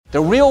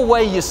The real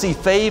way you see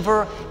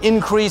favor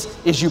increase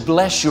is you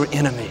bless your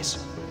enemies.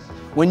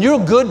 When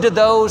you're good to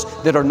those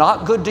that are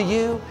not good to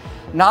you,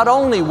 not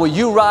only will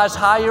you rise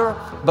higher,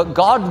 but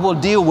God will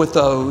deal with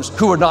those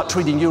who are not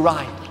treating you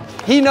right.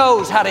 He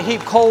knows how to heap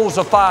coals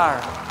of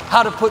fire,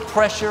 how to put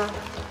pressure,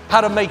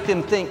 how to make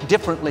them think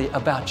differently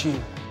about you.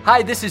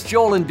 Hi, this is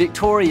Joel and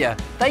Victoria.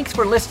 Thanks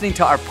for listening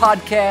to our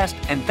podcast,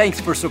 and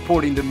thanks for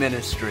supporting the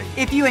ministry.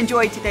 If you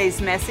enjoyed today's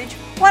message,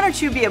 why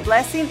don't you be a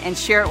blessing and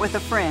share it with a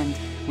friend?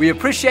 We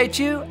appreciate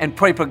you and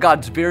pray for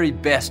God's very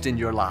best in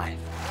your life.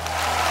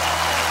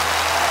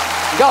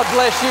 God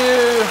bless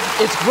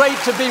you. It's great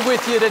to be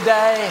with you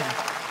today.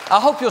 I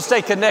hope you'll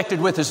stay connected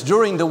with us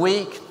during the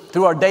week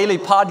through our daily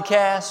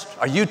podcast,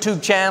 our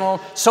YouTube channel,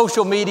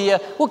 social media.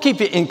 We'll keep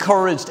you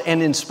encouraged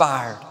and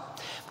inspired.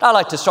 I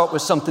like to start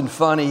with something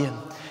funny.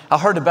 I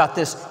heard about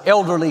this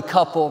elderly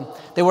couple.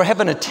 They were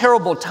having a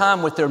terrible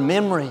time with their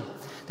memory.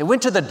 They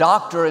went to the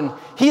doctor and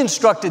he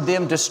instructed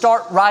them to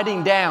start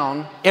writing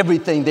down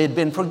everything they'd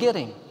been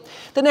forgetting.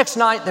 The next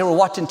night they were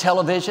watching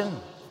television.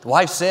 The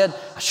wife said,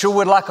 "I sure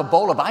would like a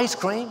bowl of ice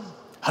cream."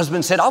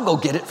 Husband said, "I'll go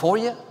get it for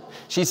you."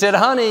 She said,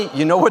 "Honey,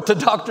 you know what the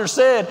doctor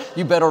said.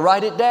 You better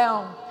write it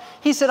down."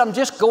 He said, "I'm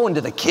just going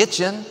to the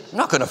kitchen. I'm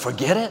not going to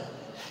forget it."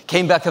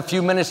 Came back a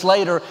few minutes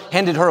later,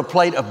 handed her a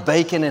plate of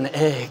bacon and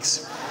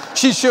eggs.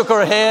 She shook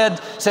her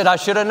head, said, "I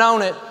should have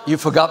known it. You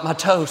forgot my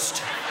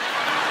toast."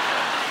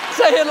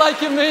 Say it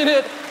like you mean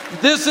it.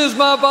 This is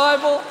my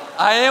Bible.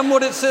 I am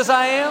what it says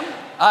I am.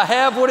 I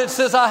have what it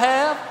says I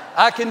have.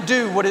 I can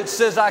do what it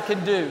says I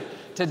can do.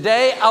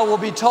 Today I will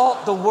be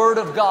taught the Word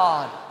of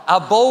God. I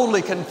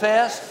boldly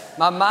confess.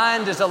 My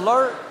mind is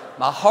alert.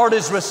 My heart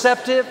is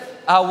receptive.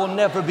 I will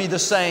never be the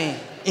same.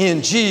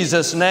 In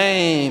Jesus'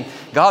 name,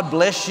 God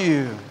bless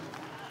you.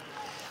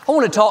 I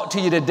want to talk to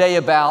you today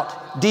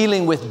about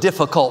dealing with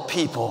difficult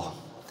people.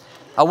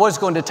 I was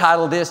going to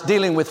title this,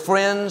 Dealing with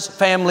Friends,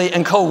 Family,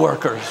 and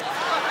Coworkers,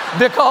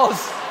 because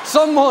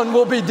someone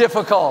will be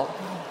difficult.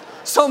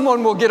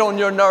 Someone will get on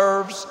your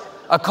nerves,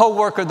 a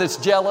coworker that's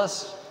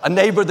jealous, a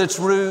neighbor that's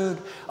rude,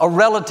 a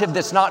relative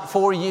that's not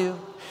for you.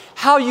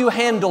 How you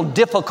handle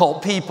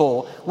difficult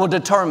people will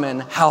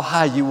determine how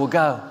high you will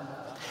go.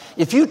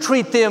 If you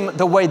treat them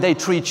the way they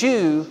treat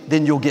you,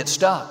 then you'll get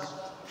stuck.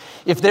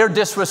 If they're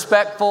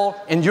disrespectful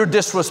and you're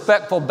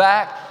disrespectful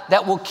back,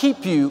 that will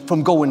keep you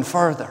from going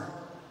further.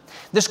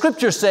 The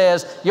scripture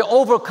says you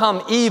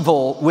overcome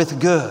evil with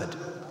good.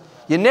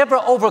 You never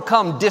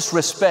overcome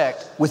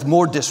disrespect with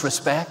more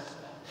disrespect.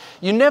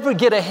 You never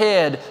get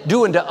ahead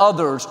doing to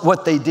others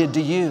what they did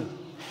to you.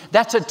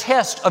 That's a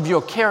test of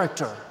your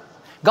character.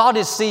 God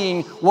is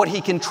seeing what He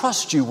can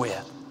trust you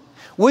with.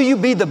 Will you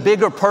be the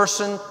bigger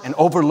person and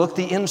overlook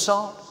the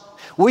insult?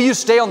 Will you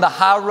stay on the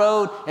high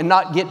road and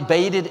not get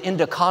baited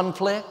into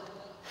conflict?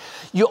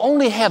 You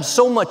only have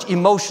so much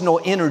emotional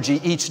energy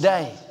each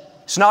day.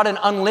 It's not an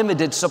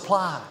unlimited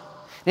supply.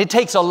 It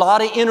takes a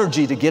lot of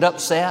energy to get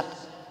upset,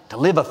 to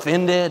live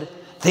offended,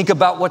 think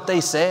about what they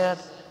said,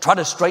 try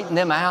to straighten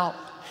them out.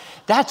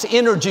 That's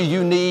energy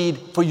you need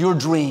for your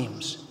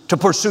dreams, to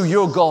pursue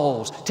your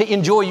goals, to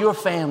enjoy your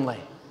family.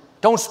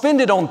 Don't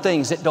spend it on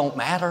things that don't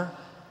matter.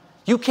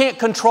 You can't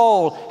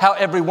control how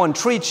everyone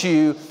treats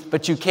you,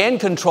 but you can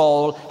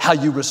control how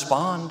you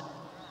respond.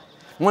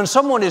 When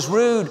someone is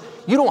rude,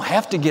 you don't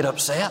have to get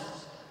upset.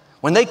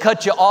 When they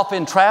cut you off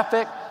in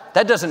traffic,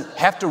 that doesn't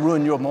have to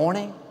ruin your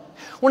morning.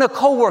 When a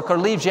coworker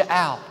leaves you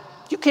out,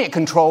 you can't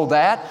control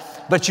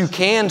that, but you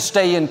can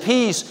stay in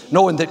peace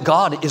knowing that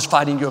God is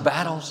fighting your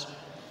battles.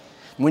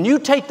 When you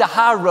take the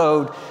high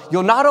road,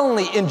 you'll not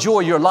only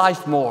enjoy your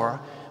life more,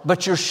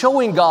 but you're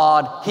showing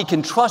God He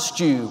can trust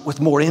you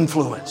with more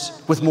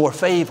influence, with more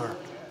favor.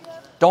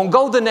 Don't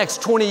go the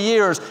next 20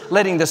 years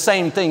letting the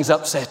same things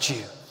upset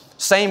you.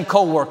 Same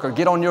coworker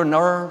get on your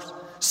nerves,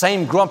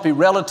 same grumpy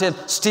relative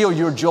steal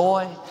your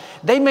joy.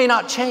 They may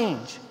not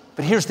change,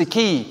 but here's the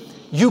key,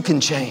 you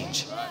can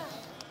change.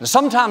 And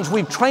sometimes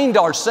we've trained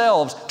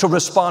ourselves to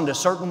respond a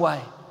certain way.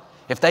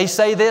 If they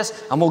say this,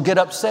 I'm gonna get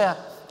upset.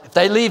 If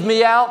they leave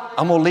me out,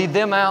 I'm gonna leave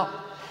them out.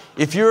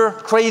 If your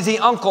crazy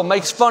uncle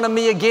makes fun of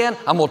me again,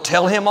 I'm gonna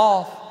tell him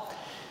off.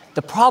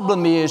 The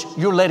problem is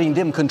you're letting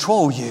them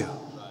control you.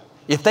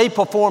 If they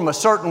perform a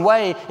certain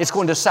way, it's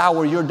going to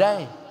sour your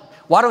day.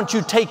 Why don't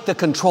you take the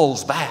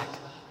controls back?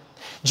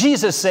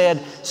 Jesus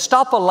said,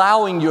 stop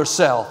allowing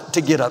yourself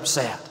to get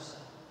upset.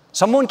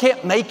 Someone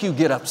can't make you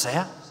get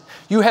upset.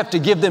 You have to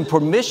give them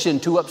permission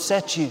to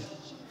upset you.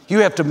 You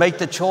have to make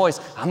the choice.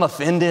 I'm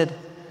offended.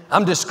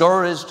 I'm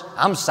discouraged.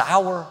 I'm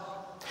sour.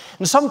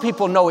 And some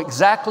people know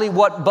exactly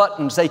what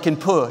buttons they can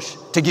push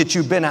to get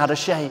you bent out of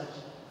shape.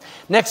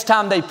 Next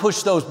time they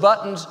push those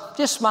buttons,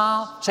 just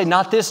smile. Say,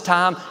 not this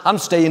time. I'm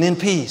staying in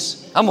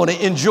peace. I'm going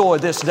to enjoy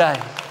this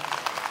day.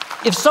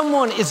 If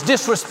someone is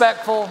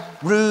disrespectful,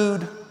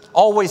 rude,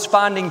 always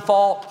finding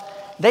fault,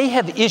 they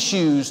have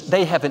issues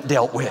they haven't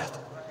dealt with.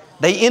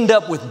 They end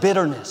up with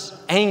bitterness,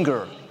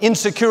 anger,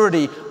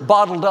 insecurity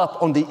bottled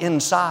up on the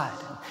inside.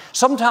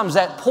 Sometimes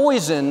that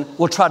poison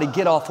will try to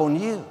get off on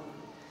you.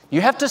 You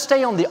have to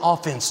stay on the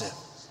offensive.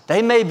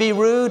 They may be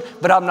rude,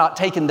 but I'm not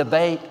taking the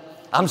bait.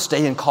 I'm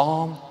staying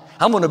calm.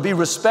 I'm going to be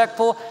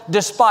respectful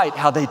despite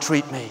how they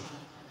treat me.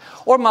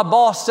 Or my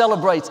boss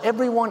celebrates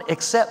everyone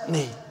except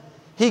me.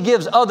 He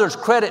gives others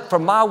credit for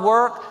my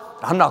work.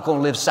 I'm not going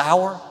to live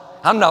sour.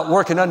 I'm not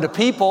working under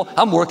people.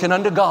 I'm working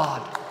under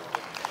God.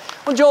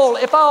 Well, Joel,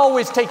 if I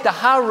always take the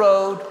high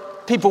road,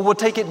 people will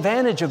take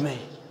advantage of me.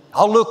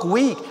 I'll look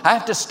weak. I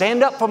have to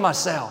stand up for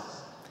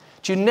myself.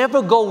 But you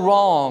never go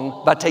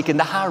wrong by taking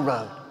the high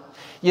road.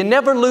 You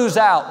never lose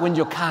out when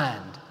you're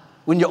kind,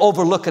 when you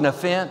overlook an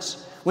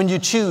offense, when you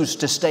choose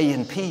to stay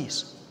in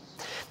peace.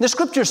 The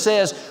scripture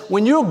says,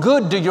 when you're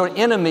good to your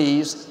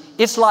enemies,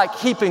 it's like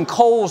heaping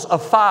coals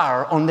of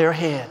fire on their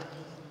head.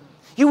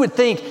 You would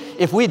think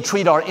if we'd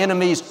treat our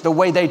enemies the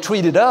way they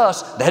treated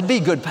us, that'd be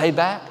good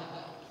payback.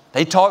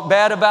 They talk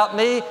bad about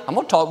me, I'm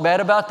going to talk bad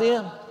about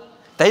them.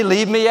 They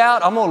leave me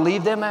out, I'm going to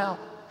leave them out.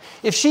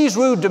 If she's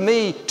rude to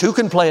me, two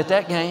can play at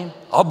that game.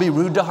 I'll be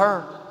rude to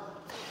her.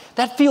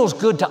 That feels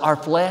good to our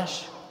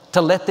flesh,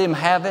 to let them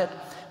have it,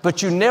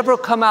 but you never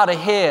come out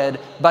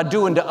ahead by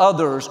doing to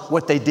others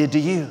what they did to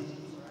you.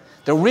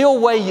 The real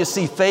way you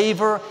see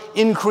favor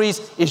increase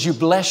is you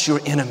bless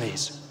your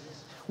enemies.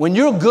 When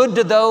you're good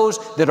to those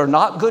that are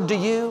not good to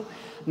you,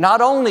 not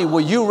only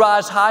will you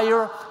rise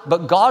higher,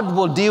 but God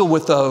will deal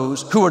with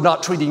those who are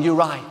not treating you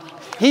right.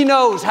 He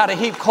knows how to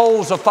heap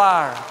coals of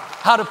fire,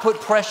 how to put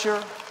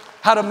pressure,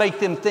 how to make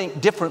them think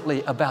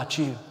differently about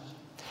you.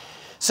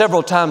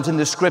 Several times in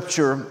the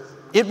scripture,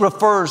 it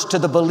refers to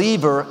the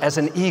believer as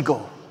an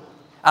eagle.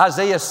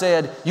 Isaiah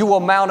said, "You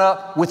will mount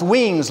up with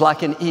wings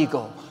like an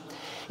eagle."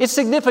 It's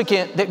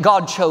significant that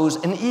God chose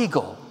an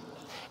eagle.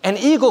 An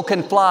eagle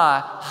can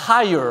fly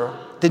higher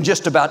than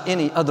just about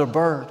any other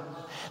bird.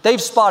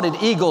 They've spotted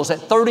eagles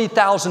at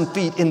 30,000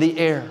 feet in the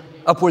air,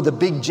 up where the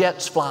big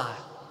jets fly.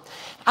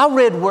 I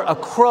read where a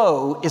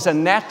crow is a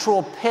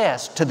natural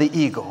pest to the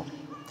eagle.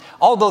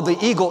 Although the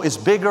eagle is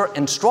bigger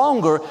and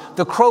stronger,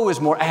 the crow is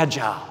more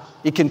agile.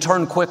 It can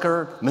turn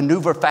quicker,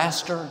 maneuver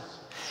faster.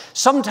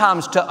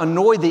 Sometimes to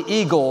annoy the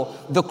eagle,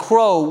 the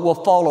crow will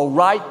follow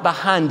right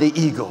behind the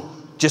eagle,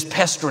 just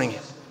pestering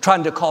it,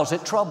 trying to cause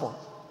it trouble.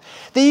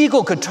 The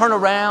eagle could turn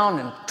around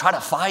and try to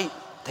fight,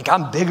 think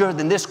I'm bigger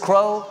than this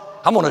crow.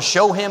 I'm going to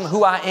show him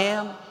who I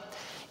am.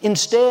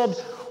 Instead,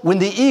 when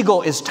the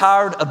eagle is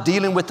tired of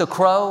dealing with the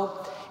crow,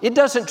 it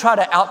doesn't try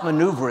to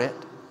outmaneuver it,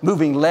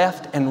 moving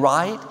left and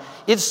right.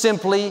 It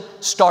simply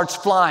starts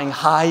flying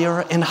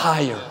higher and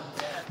higher.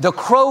 The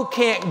crow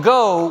can't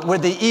go where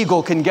the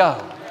eagle can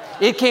go.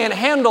 It can't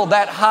handle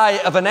that high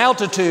of an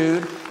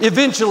altitude.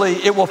 Eventually,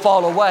 it will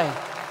fall away.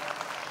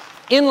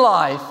 In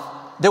life,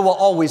 there will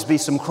always be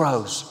some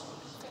crows.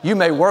 You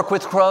may work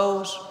with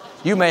crows.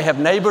 You may have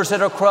neighbors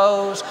that are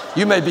crows.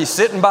 You may be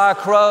sitting by a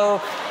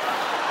crow,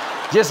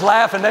 just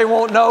laughing, they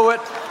won't know it.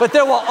 But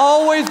there will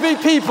always be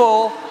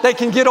people that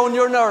can get on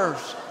your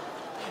nerves.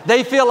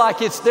 They feel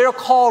like it's their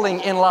calling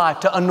in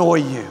life to annoy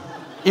you,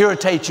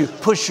 irritate you,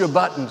 push your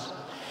buttons.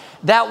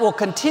 That will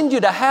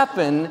continue to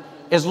happen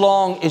as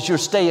long as you're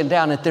staying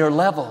down at their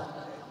level.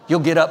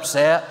 You'll get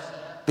upset,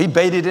 be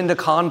baited into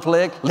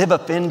conflict, live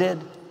offended.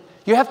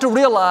 You have to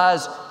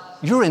realize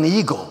you're an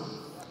eagle.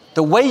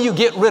 The way you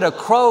get rid of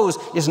crows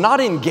is not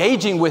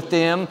engaging with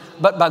them,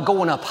 but by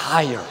going up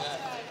higher.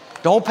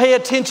 Don't pay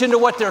attention to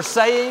what they're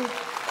saying.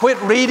 Quit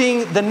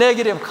reading the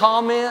negative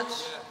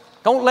comments.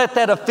 Don't let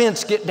that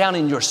offense get down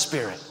in your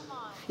spirit.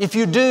 If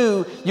you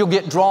do, you'll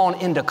get drawn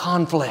into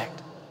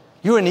conflict.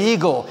 You're an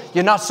eagle.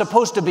 You're not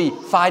supposed to be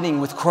fighting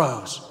with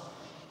crows.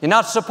 You're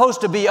not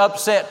supposed to be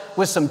upset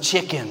with some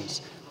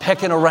chickens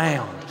pecking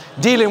around,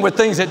 dealing with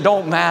things that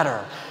don't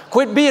matter.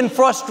 Quit being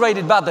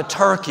frustrated by the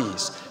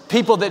turkeys,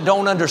 people that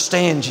don't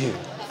understand you,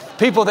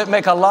 people that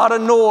make a lot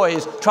of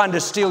noise trying to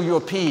steal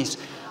your peace.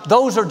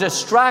 Those are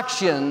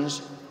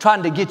distractions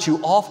trying to get you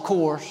off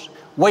course,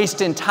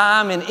 wasting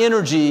time and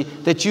energy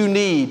that you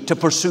need to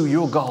pursue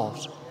your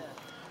goals.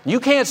 You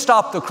can't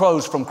stop the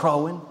crows from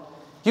crowing.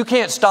 You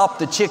can't stop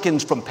the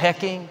chickens from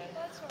pecking,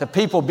 the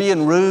people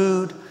being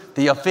rude,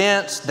 the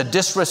offense, the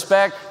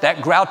disrespect,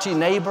 that grouchy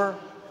neighbor,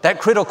 that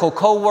critical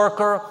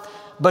coworker,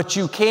 but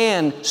you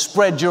can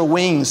spread your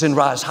wings and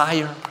rise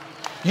higher.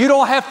 You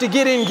don't have to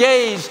get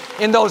engaged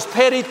in those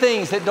petty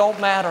things that don't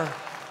matter.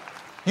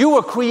 You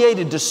were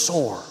created to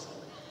soar,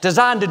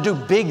 designed to do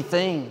big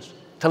things,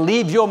 to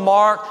leave your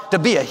mark, to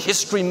be a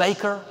history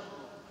maker.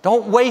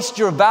 Don't waste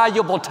your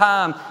valuable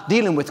time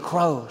dealing with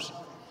crows.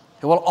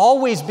 There will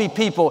always be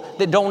people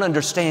that don't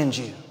understand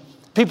you,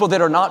 people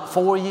that are not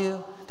for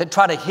you, that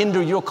try to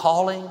hinder your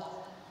calling.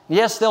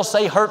 Yes, they'll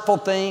say hurtful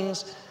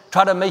things,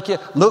 try to make you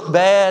look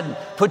bad,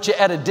 put you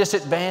at a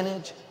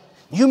disadvantage.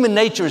 Human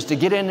nature is to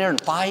get in there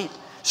and fight,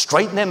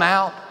 straighten them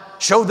out,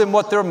 show them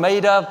what they're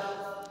made of.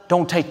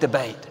 Don't take the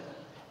bait.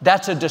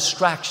 That's a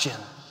distraction.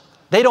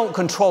 They don't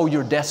control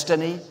your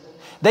destiny.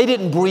 They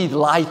didn't breathe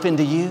life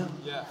into you.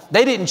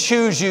 They didn't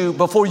choose you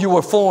before you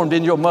were formed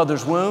in your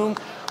mother's womb.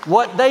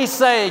 What they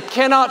say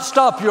cannot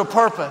stop your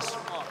purpose.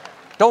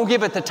 Don't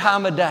give it the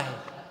time of day.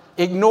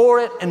 Ignore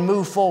it and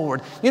move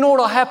forward. You know what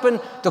will happen?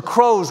 The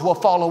crows will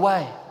fall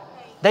away.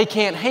 They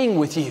can't hang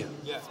with you.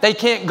 They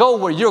can't go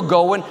where you're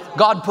going.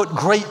 God put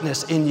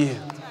greatness in you.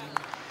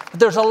 But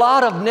there's a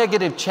lot of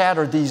negative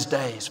chatter these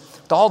days.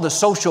 With all the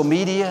social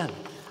media and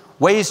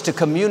ways to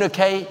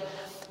communicate,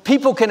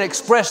 people can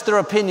express their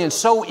opinions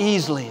so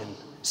easily and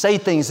say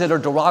things that are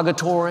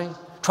derogatory,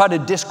 try to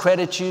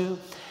discredit you.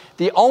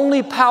 The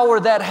only power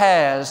that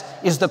has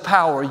is the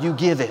power you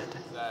give it.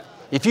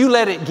 If you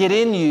let it get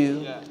in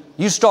you,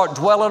 you start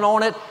dwelling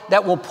on it,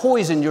 that will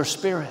poison your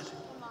spirit.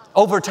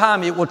 Over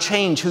time, it will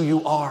change who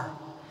you are.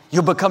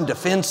 You'll become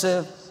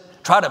defensive,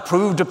 try to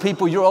prove to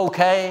people you're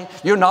okay,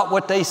 you're not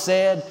what they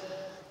said.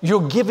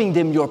 You're giving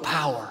them your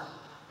power.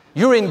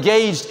 You're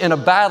engaged in a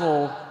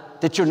battle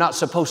that you're not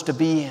supposed to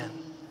be in.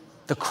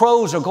 The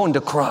crows are going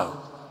to crow,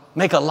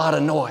 make a lot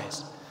of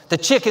noise. The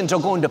chickens are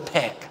going to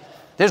peck.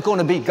 There's going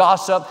to be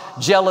gossip,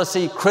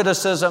 jealousy,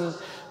 criticism.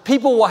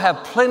 People will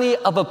have plenty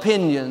of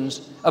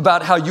opinions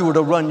about how you are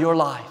to run your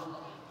life,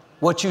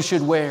 what you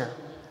should wear,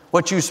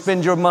 what you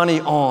spend your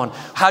money on,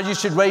 how you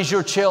should raise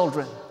your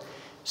children.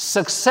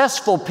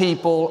 Successful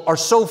people are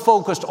so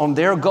focused on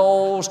their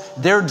goals,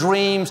 their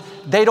dreams,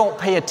 they don't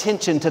pay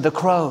attention to the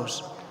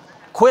crows.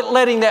 Quit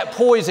letting that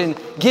poison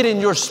get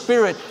in your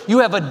spirit. You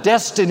have a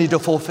destiny to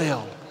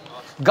fulfill.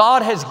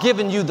 God has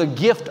given you the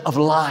gift of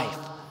life.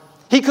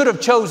 He could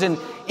have chosen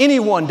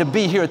anyone to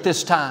be here at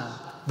this time,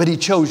 but He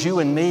chose you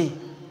and me.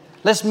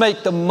 Let's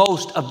make the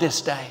most of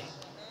this day.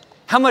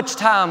 How much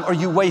time are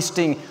you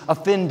wasting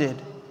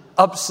offended,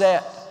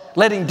 upset,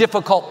 letting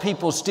difficult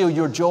people steal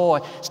your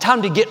joy? It's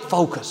time to get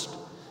focused.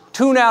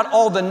 Tune out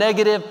all the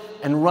negative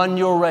and run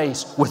your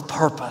race with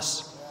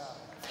purpose.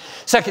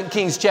 2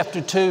 Kings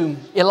chapter 2,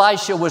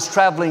 Elisha was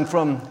traveling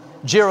from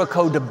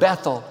Jericho to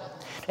Bethel.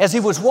 As he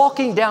was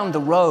walking down the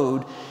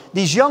road,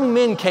 these young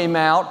men came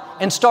out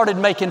and started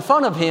making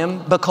fun of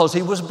him because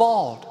he was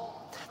bald.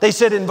 They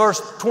said in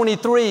verse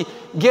 23,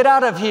 "Get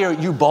out of here,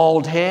 you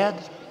bald head,"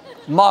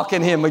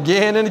 mocking him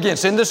again and again.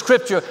 It's in the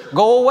scripture,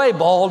 "Go away,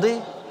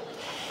 baldy."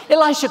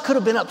 Elisha could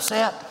have been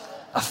upset,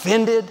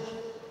 offended.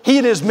 He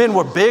and his men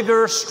were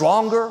bigger,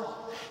 stronger.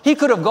 He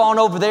could have gone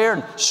over there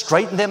and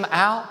straightened them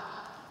out,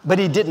 but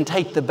he didn't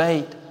take the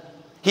bait.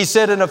 He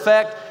said, in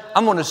effect,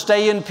 "I'm going to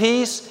stay in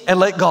peace and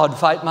let God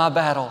fight my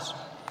battles."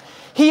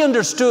 He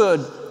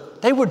understood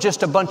they were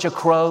just a bunch of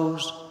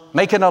crows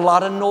making a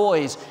lot of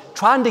noise,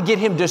 trying to get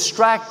him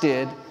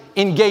distracted,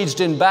 engaged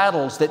in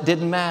battles that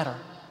didn't matter.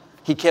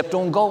 He kept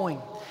on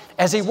going.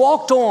 As he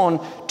walked on,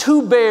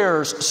 2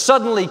 bears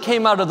suddenly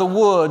came out of the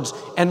woods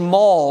and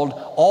mauled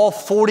all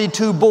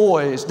 42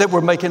 boys that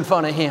were making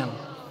fun of him.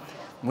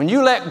 When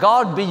you let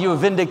God be your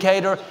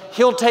vindicator,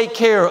 He'll take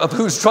care of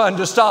who's trying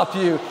to stop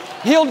you.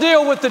 He'll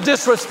deal with the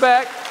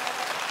disrespect,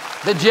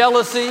 the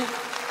jealousy,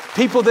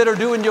 people that are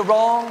doing you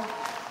wrong.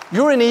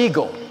 You're an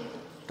eagle.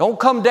 Don't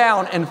come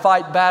down and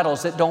fight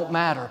battles that don't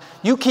matter.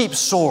 You keep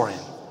soaring.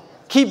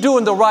 Keep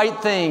doing the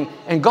right thing,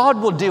 and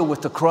God will deal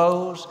with the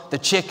crows, the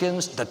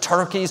chickens, the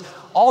turkeys.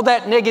 All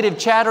that negative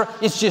chatter,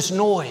 it's just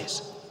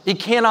noise. It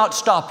cannot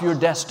stop your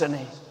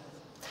destiny.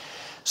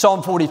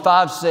 Psalm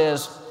 45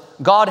 says,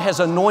 God has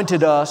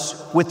anointed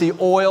us with the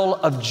oil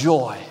of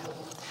joy.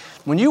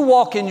 When you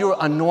walk in your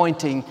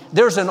anointing,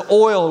 there's an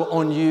oil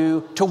on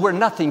you to where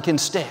nothing can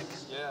stick.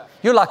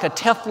 You're like a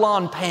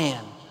Teflon pan.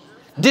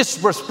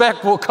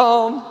 Disrespect will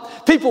come.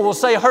 People will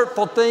say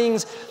hurtful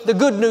things. The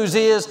good news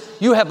is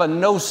you have a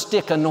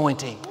no-stick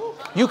anointing.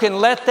 You can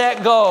let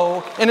that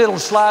go and it'll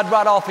slide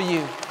right off of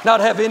you, not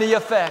have any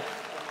effect.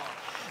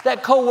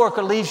 That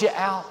coworker leaves you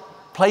out,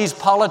 plays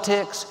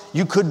politics.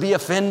 You could be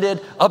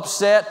offended,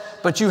 upset,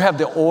 but you have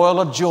the oil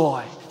of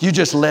joy. You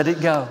just let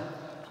it go.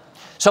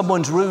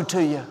 Someone's rude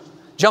to you,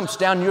 jumps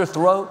down your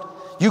throat.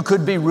 You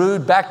could be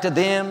rude back to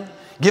them,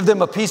 give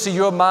them a piece of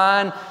your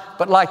mind,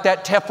 but like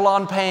that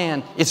Teflon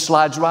pan, it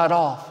slides right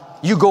off.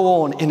 You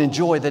go on and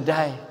enjoy the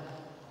day.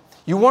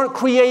 You weren't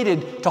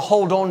created to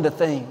hold on to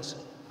things.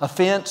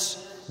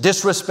 Offense,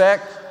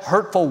 disrespect,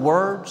 hurtful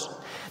words.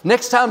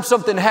 Next time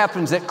something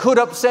happens that could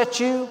upset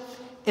you,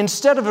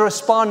 instead of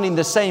responding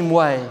the same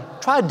way,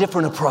 try a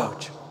different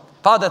approach.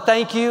 Father,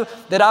 thank you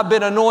that I've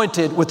been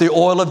anointed with the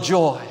oil of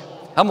joy.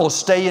 I'm going to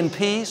stay in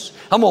peace.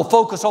 I'm going to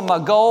focus on my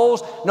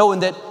goals, knowing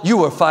that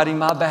you are fighting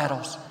my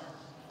battles.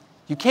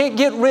 You can't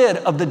get rid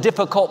of the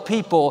difficult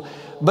people,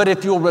 but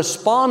if you'll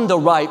respond the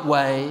right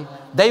way,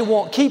 they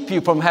won't keep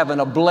you from having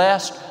a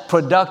blessed,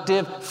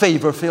 productive,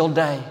 favor-filled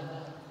day.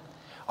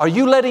 Are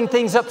you letting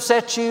things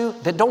upset you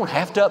that don't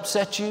have to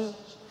upset you?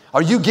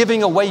 Are you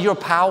giving away your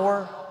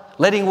power,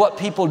 letting what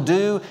people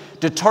do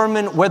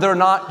determine whether or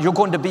not you're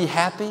going to be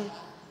happy?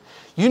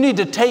 You need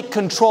to take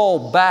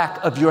control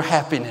back of your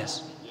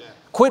happiness.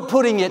 Quit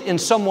putting it in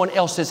someone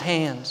else's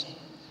hands.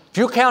 If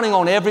you're counting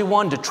on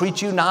everyone to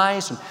treat you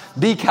nice and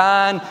be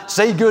kind,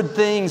 say good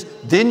things,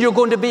 then you're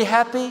going to be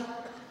happy,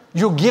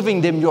 you're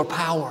giving them your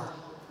power.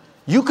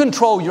 You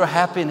control your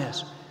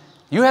happiness.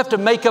 You have to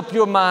make up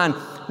your mind,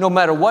 no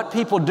matter what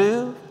people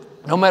do,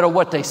 no matter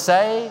what they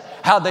say,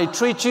 how they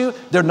treat you,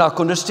 they're not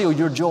going to steal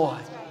your joy.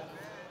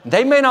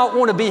 They may not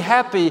want to be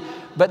happy,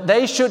 but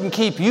they shouldn't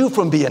keep you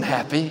from being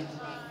happy.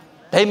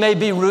 They may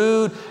be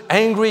rude,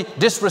 angry,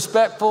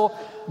 disrespectful,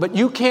 but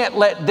you can't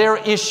let their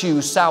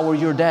issues sour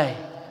your day.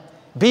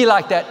 Be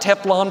like that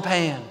Teflon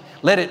pan.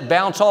 Let it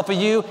bounce off of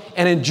you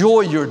and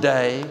enjoy your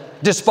day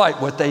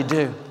despite what they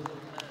do.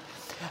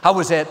 I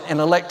was at an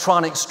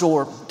electronics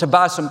store to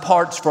buy some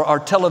parts for our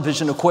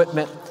television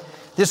equipment.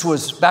 This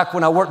was back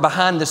when I worked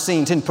behind the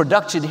scenes in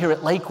production here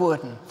at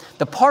Lakewood. And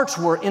the parts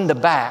were in the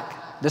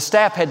back. The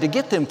staff had to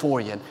get them for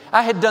you. And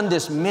I had done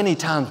this many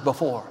times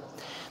before.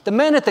 The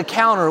man at the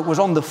counter was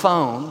on the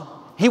phone.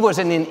 He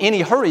wasn't in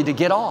any hurry to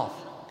get off.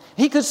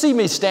 He could see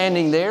me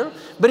standing there,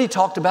 but he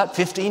talked about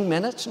 15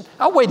 minutes. And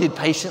I waited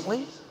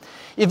patiently.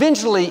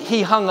 Eventually,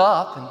 he hung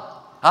up, and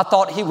I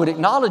thought he would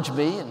acknowledge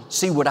me and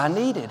see what I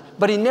needed,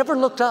 but he never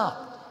looked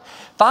up.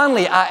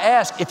 Finally, I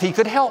asked if he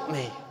could help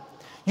me.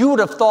 You would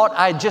have thought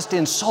I had just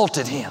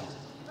insulted him.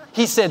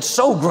 He said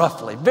so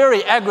gruffly,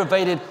 very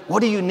aggravated,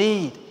 "What do you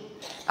need?"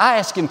 I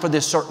asked him for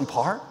this certain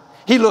part.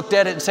 He looked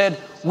at it and said,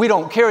 "We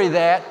don't carry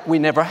that. We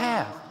never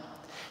have."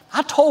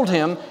 I told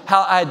him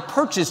how I had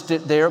purchased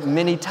it there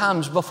many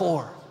times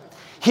before.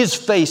 His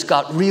face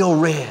got real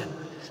red.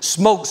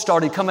 Smoke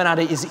started coming out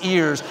of his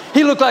ears.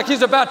 He looked like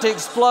he's about to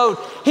explode.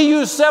 He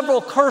used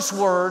several curse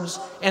words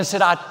and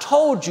said, "I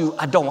told you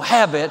I don't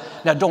have it.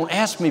 Now don't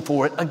ask me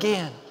for it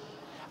again."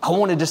 I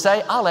wanted to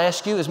say, "I'll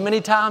ask you as many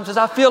times as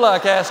I feel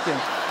like asking.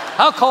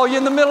 I'll call you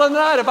in the middle of the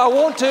night if I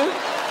want to."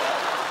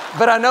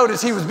 But I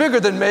noticed he was bigger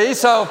than me,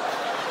 so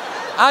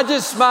I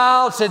just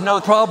smiled, said,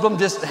 "No problem,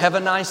 just have a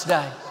nice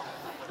day."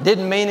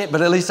 Didn't mean it,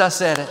 but at least I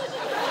said it.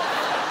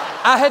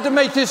 I had to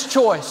make this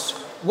choice.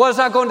 Was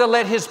I going to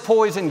let his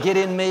poison get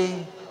in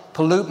me,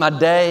 pollute my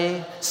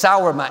day,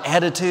 sour my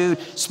attitude,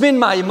 spend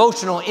my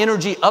emotional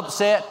energy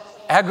upset,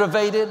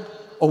 aggravated?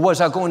 Or was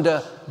I going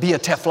to be a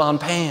Teflon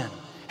pan,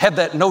 have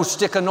that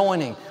no-stick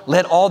anointing,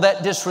 let all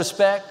that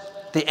disrespect,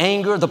 the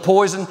anger, the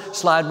poison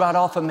slide right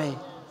off of me?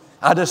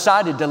 I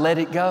decided to let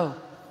it go.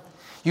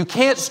 You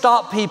can't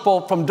stop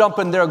people from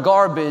dumping their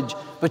garbage,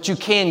 but you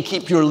can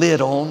keep your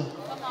lid on.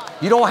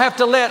 You don't have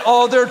to let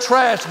all their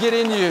trash get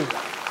in you.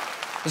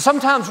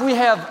 Sometimes we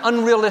have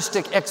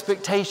unrealistic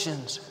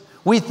expectations.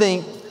 We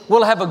think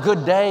we'll have a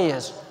good day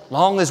as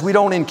long as we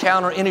don't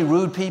encounter any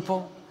rude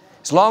people,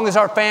 as long as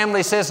our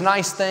family says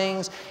nice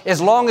things,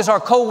 as long as our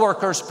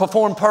coworkers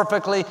perform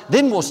perfectly,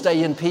 then we'll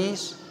stay in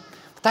peace.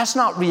 But that's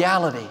not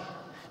reality.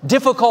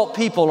 Difficult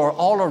people are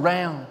all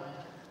around.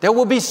 There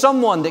will be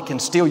someone that can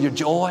steal your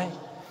joy,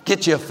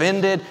 get you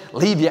offended,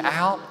 leave you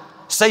out,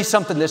 say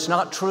something that's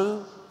not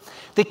true.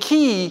 The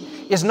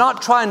key is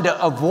not trying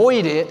to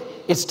avoid it,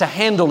 it's to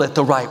handle it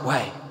the right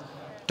way.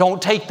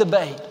 Don't take the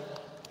bait.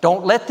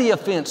 Don't let the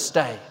offense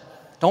stay.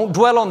 Don't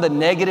dwell on the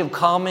negative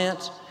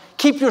comments.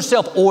 Keep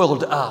yourself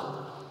oiled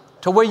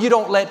up to where you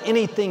don't let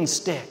anything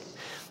stick.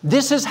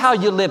 This is how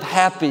you live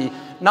happy,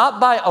 not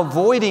by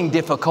avoiding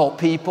difficult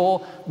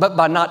people, but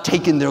by not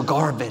taking their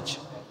garbage,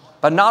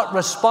 by not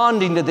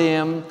responding to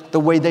them the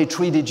way they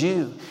treated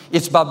you.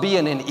 It's by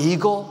being an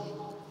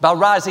eagle, by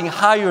rising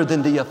higher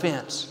than the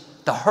offense,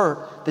 the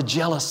hurt, the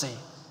jealousy.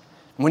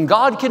 When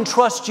God can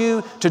trust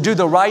you to do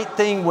the right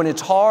thing when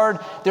it's hard,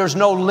 there's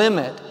no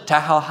limit to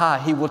how high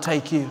He will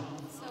take you.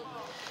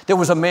 There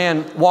was a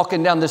man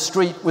walking down the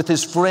street with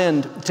his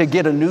friend to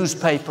get a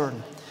newspaper.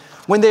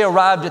 When they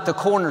arrived at the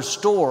corner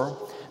store,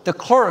 the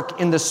clerk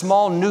in the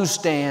small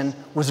newsstand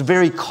was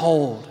very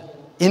cold,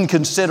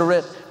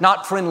 inconsiderate,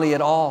 not friendly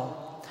at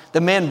all.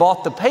 The man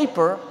bought the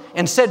paper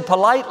and said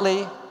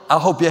politely, "I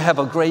hope you have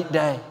a great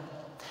day."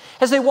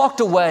 As they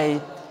walked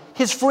away,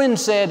 his friend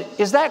said,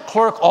 "Is that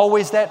clerk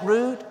always that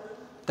rude?"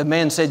 The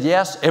man said,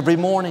 "Yes, every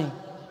morning."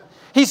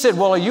 He said,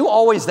 "Well, are you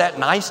always that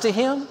nice to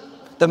him?"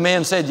 The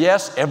man said,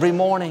 "Yes, every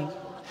morning."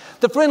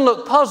 The friend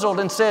looked puzzled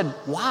and said,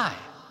 "Why?"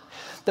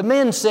 The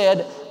man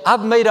said,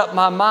 "I've made up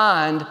my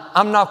mind.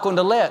 I'm not going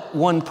to let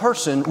one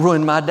person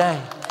ruin my day."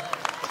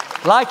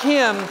 Like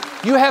him,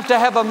 you have to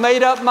have a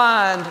made-up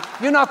mind.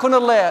 You're not going to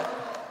let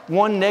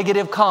one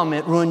negative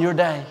comment ruin your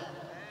day.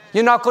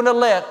 You're not going to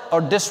let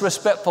a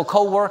disrespectful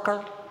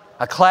coworker,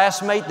 a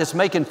classmate that's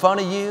making fun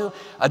of you,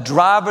 a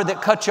driver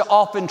that cuts you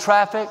off in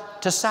traffic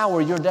to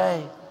sour your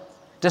day.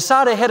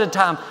 Decide ahead of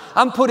time,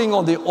 I'm putting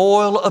on the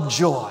oil of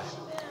joy.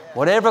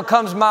 Whatever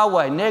comes my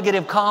way,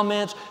 negative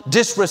comments,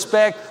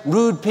 disrespect,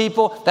 rude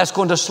people, that's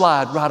going to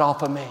slide right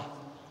off of me.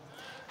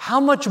 How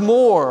much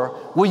more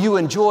will you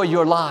enjoy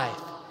your life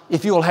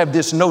if you'll have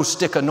this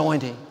no-stick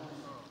anointing?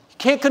 You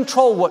can't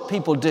control what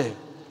people do.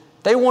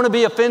 They want to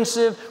be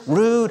offensive,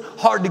 rude,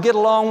 hard to get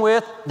along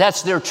with.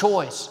 That's their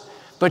choice.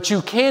 But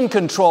you can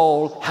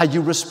control how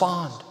you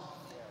respond.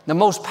 The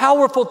most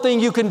powerful thing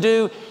you can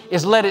do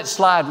is let it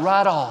slide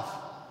right off.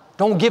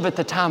 Don't give it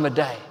the time of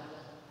day.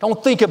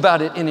 Don't think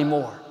about it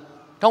anymore.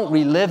 Don't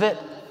relive it.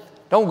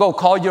 Don't go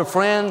call your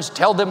friends,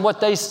 tell them what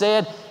they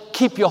said.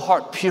 Keep your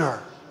heart pure.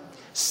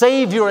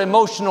 Save your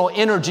emotional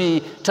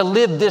energy to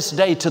live this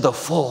day to the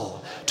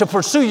full, to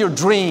pursue your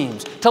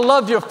dreams, to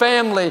love your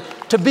family,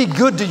 to be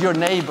good to your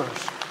neighbors.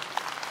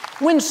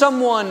 When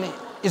someone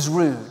is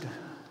rude,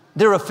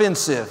 they're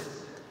offensive,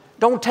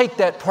 don't take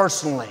that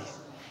personally.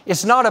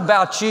 It's not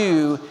about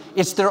you,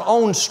 it's their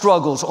own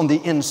struggles on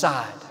the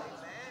inside.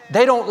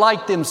 They don't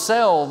like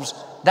themselves,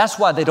 that's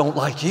why they don't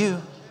like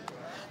you.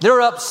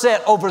 They're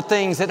upset over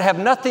things that have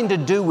nothing to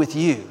do with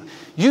you.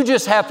 You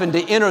just happen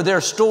to enter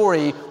their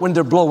story when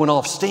they're blowing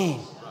off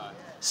steam.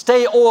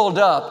 Stay oiled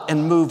up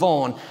and move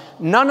on.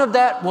 None of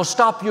that will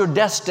stop your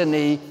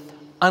destiny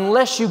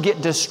unless you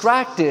get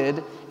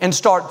distracted and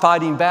start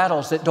fighting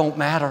battles that don't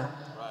matter.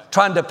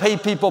 Trying to pay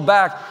people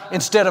back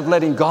instead of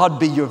letting God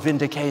be your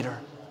vindicator.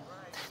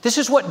 This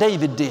is what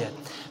David did.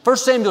 1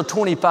 Samuel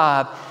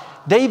 25,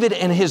 David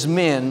and his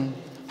men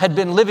had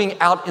been living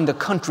out in the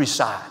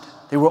countryside.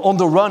 They were on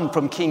the run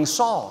from King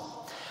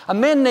Saul. A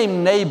man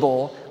named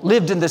Nabal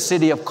lived in the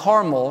city of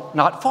Carmel,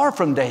 not far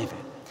from David.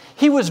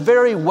 He was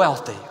very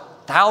wealthy,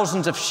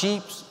 thousands of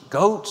sheep,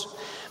 goats.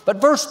 But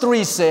verse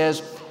 3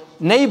 says,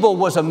 Nabal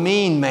was a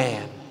mean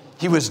man.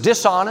 He was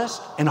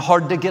dishonest and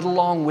hard to get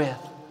along with.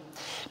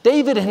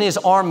 David and his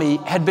army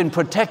had been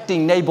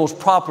protecting Nabal's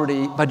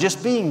property by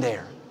just being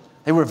there.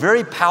 They were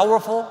very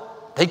powerful.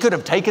 They could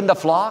have taken the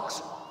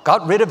flocks,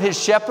 got rid of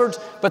his shepherds,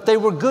 but they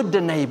were good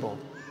to Nabal.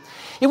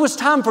 It was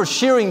time for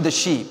shearing the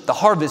sheep, the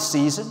harvest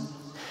season.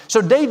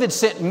 So David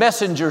sent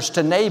messengers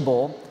to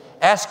Nabal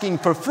asking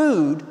for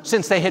food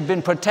since they had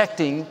been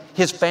protecting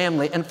his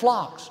family and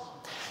flocks.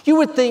 You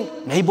would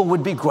think Nabal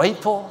would be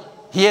grateful.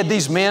 He had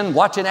these men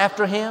watching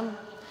after him.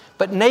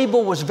 But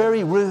Nabal was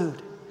very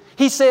rude.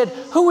 He said,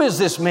 "Who is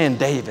this man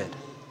David?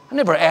 I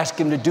never asked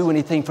him to do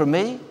anything for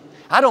me.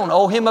 I don't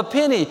owe him a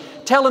penny.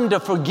 Tell him to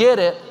forget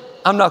it.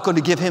 I'm not going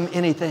to give him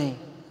anything."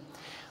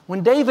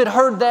 When David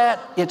heard that,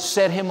 it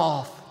set him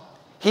off.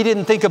 He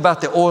didn't think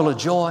about the oil of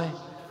joy.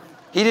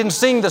 He didn't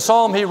sing the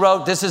psalm he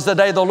wrote, "This is the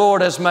day the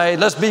Lord has made.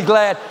 Let's be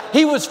glad."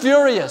 He was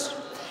furious.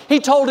 He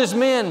told his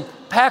men,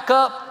 "Pack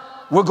up.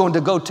 We're going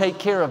to go take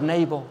care of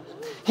Nabal."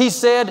 He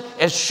said,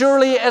 "As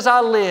surely as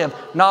I live,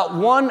 not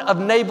one of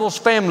Nabal's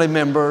family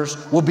members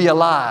will be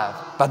alive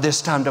by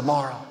this time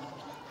tomorrow."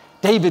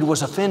 David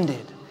was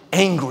offended,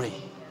 angry.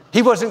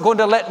 He wasn't going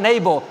to let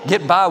Nabal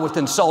get by with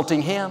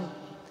insulting him.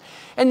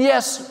 And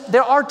yes,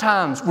 there are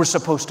times we're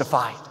supposed to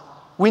fight.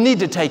 We need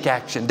to take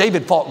action.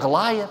 David fought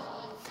Goliath.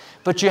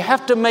 But you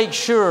have to make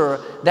sure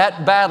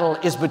that battle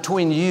is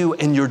between you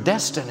and your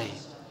destiny.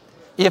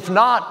 If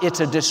not, it's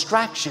a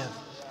distraction.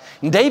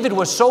 And David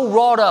was so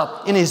wrought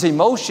up in his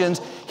emotions,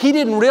 he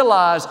didn't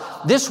realize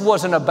this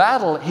wasn't a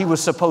battle he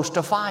was supposed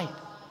to fight.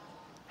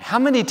 How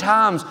many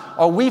times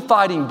are we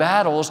fighting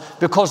battles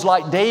because,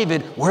 like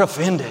David, we're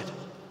offended,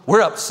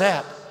 we're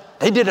upset,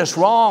 they did us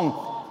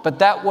wrong, but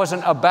that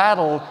wasn't a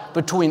battle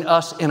between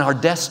us and our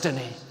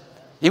destiny.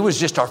 It was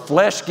just our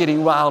flesh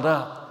getting riled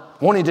up,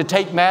 wanting to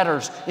take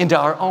matters into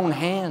our own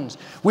hands.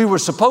 We were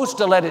supposed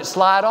to let it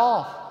slide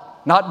off,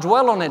 not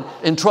dwell on it,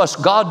 and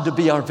trust God to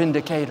be our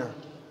vindicator.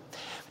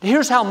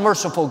 Here's how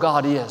merciful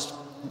God is.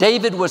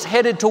 David was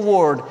headed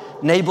toward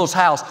Nabal's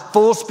house,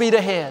 full speed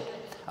ahead,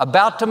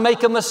 about to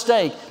make a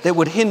mistake that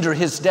would hinder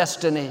his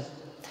destiny.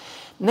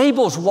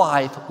 Nabal's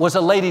wife was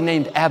a lady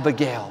named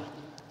Abigail.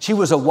 She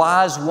was a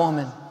wise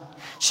woman.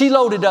 She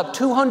loaded up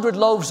 200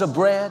 loaves of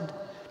bread,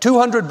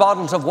 200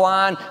 bottles of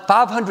wine,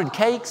 500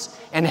 cakes,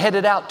 and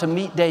headed out to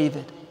meet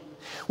David.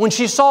 When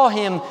she saw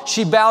him,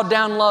 she bowed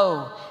down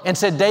low and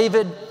said,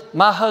 "David,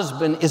 my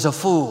husband is a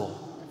fool.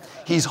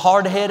 He's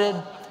hard-headed,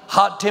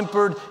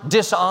 hot-tempered,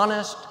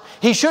 dishonest.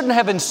 He shouldn't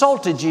have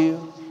insulted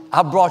you.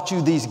 I brought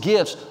you these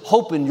gifts,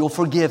 hoping you'll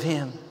forgive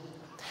him."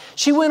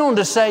 She went on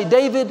to say,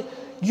 "David,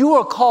 you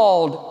are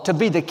called to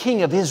be the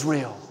king of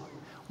Israel.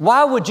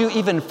 Why would you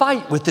even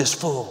fight with this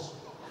fool?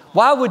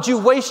 Why would you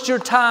waste your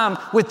time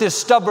with this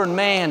stubborn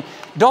man?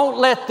 Don't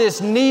let this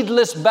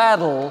needless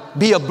battle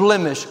be a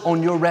blemish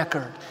on your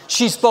record."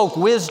 She spoke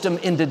wisdom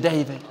into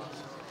David.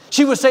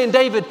 She was saying,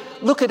 "David,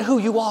 look at who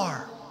you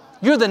are.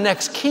 You're the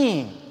next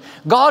king.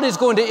 God is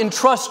going to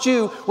entrust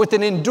you with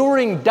an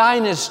enduring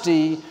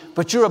dynasty,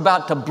 but you're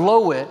about to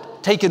blow it,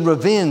 taking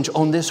revenge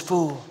on this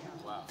fool."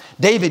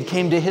 David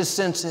came to his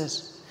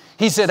senses.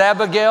 He said,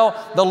 "Abigail,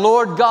 the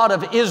Lord God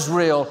of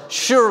Israel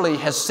surely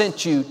has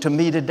sent you to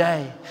me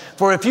today.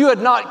 For if you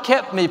had not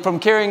kept me from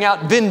carrying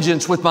out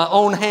vengeance with my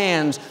own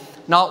hands,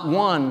 not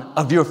one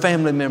of your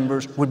family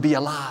members would be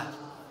alive."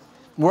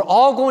 We're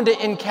all going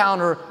to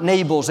encounter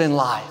Nabals in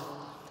life.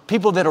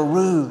 People that are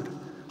rude,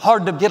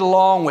 hard to get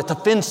along with,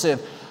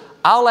 offensive.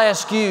 I'll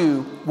ask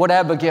you what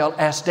Abigail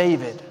asked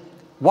David.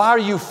 Why are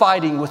you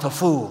fighting with a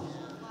fool?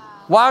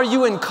 Why are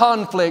you in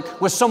conflict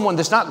with someone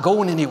that's not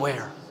going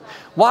anywhere?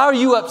 Why are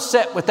you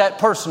upset with that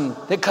person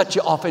that cut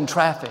you off in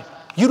traffic?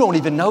 You don't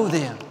even know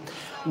them.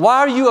 Why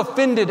are you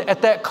offended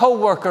at that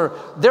coworker?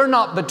 They're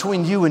not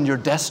between you and your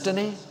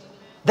destiny.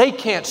 They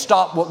can't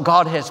stop what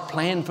God has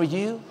planned for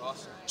you.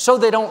 So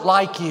they don't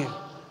like you.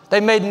 They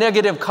made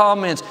negative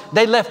comments.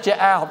 They left you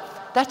out.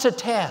 That's a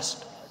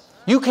test.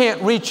 You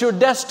can't reach your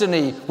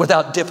destiny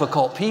without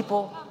difficult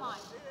people.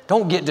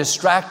 Don't get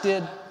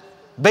distracted,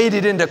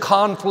 baited into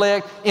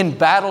conflict, in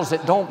battles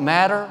that don't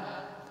matter.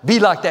 Be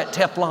like that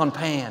Teflon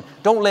pan.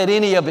 Don't let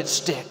any of it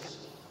stick.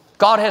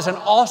 God has an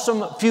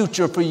awesome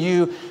future for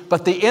you,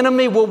 but the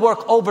enemy will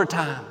work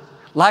overtime,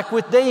 like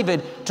with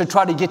David, to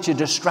try to get you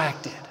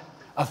distracted,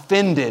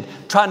 offended,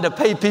 trying to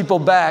pay people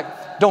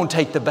back. Don't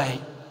take the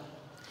bait.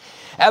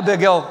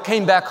 Abigail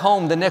came back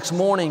home the next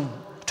morning,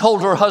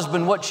 told her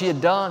husband what she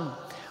had done.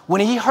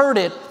 When he heard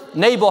it,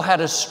 Nabal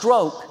had a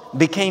stroke,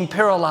 became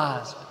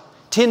paralyzed.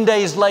 10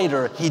 days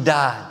later, he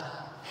died.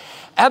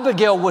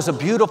 Abigail was a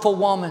beautiful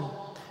woman.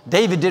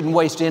 David didn't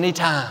waste any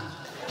time.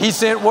 He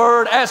sent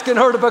word asking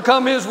her to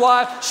become his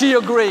wife. She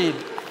agreed.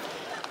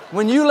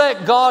 When you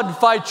let God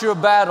fight your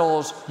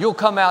battles, you'll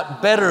come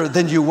out better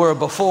than you were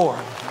before.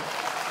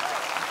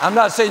 I'm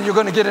not saying you're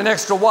going to get an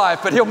extra wife,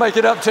 but He'll make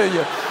it up to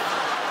you.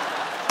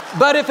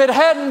 But if it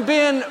hadn't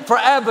been for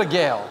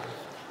Abigail,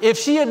 if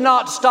she had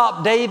not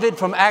stopped David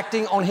from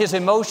acting on his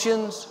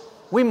emotions,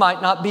 we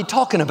might not be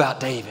talking about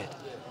David.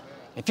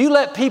 If you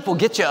let people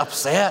get you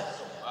upset,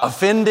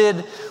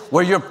 offended,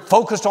 where you're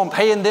focused on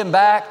paying them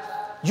back,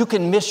 you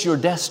can miss your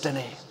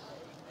destiny.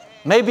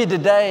 Maybe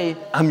today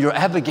I'm your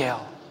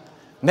Abigail.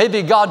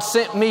 Maybe God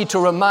sent me to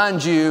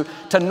remind you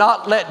to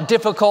not let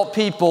difficult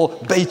people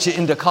bait you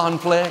into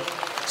conflict,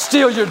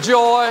 steal your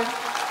joy,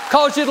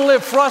 cause you to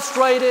live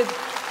frustrated,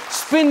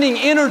 spending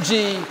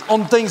energy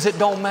on things that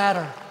don't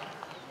matter.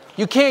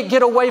 You can't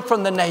get away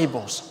from the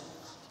Nabals.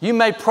 You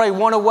may pray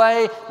one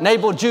away,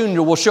 Nabal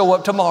Jr. will show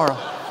up tomorrow.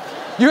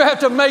 You have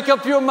to make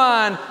up your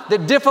mind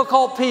that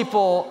difficult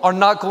people are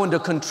not going to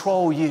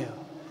control you.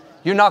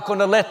 You're not going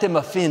to let them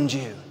offend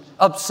you,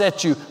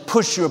 upset you,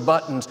 push your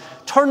buttons.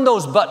 Turn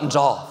those buttons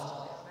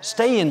off.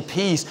 Stay in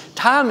peace.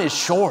 Time is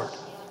short.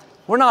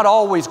 We're not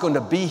always going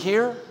to be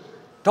here.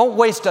 Don't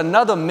waste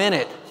another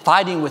minute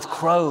fighting with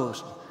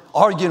crows,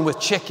 arguing with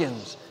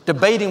chickens,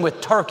 debating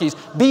with turkeys.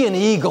 Be an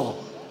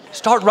eagle.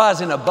 Start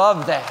rising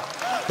above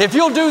that. If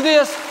you'll do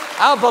this,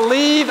 I'll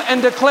believe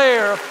and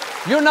declare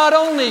you're not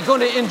only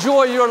going to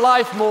enjoy your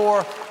life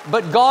more,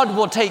 but God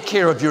will take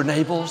care of your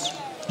Nabals.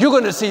 You're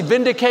going to see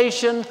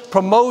vindication,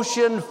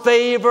 promotion,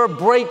 favor,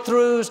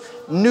 breakthroughs,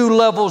 new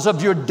levels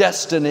of your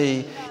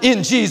destiny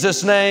in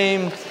Jesus'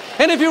 name.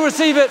 And if you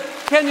receive it,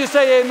 can you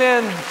say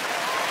amen?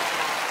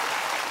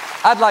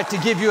 I'd like to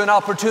give you an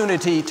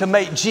opportunity to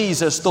make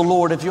Jesus the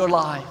Lord of your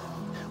life.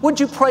 Would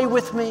you pray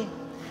with me?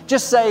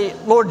 Just say,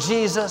 Lord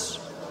Jesus,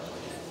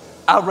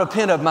 I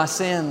repent of my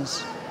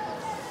sins.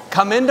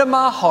 Come into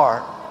my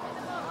heart.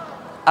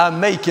 I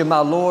make you my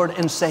Lord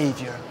and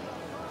Savior.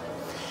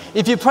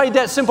 If you prayed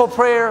that simple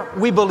prayer,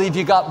 we believe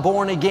you got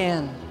born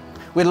again.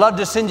 We'd love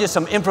to send you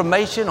some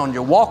information on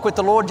your walk with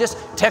the Lord. Just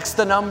text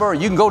the number, or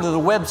you can go to the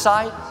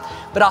website.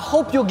 But I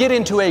hope you'll get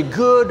into a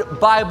good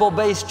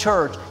Bible-based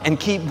church and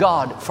keep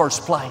God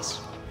first place.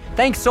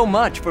 Thanks so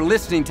much for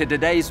listening to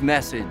today's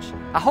message.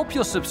 I hope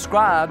you'll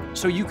subscribe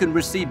so you can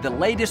receive the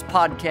latest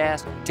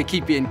podcast to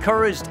keep you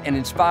encouraged and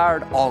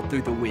inspired all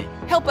through the week.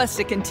 Help us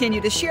to continue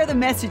to share the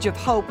message of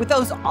hope with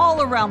those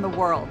all around the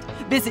world.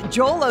 Visit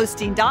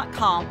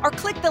joelosteen.com or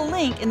click the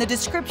link in the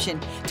description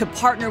to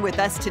partner with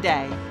us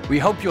today. We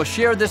hope you'll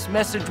share this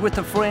message with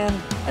a friend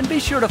and be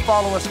sure to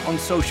follow us on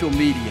social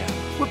media.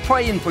 We're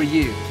praying for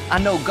you. I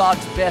know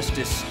God's best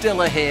is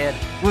still ahead.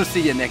 We'll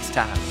see you next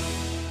time.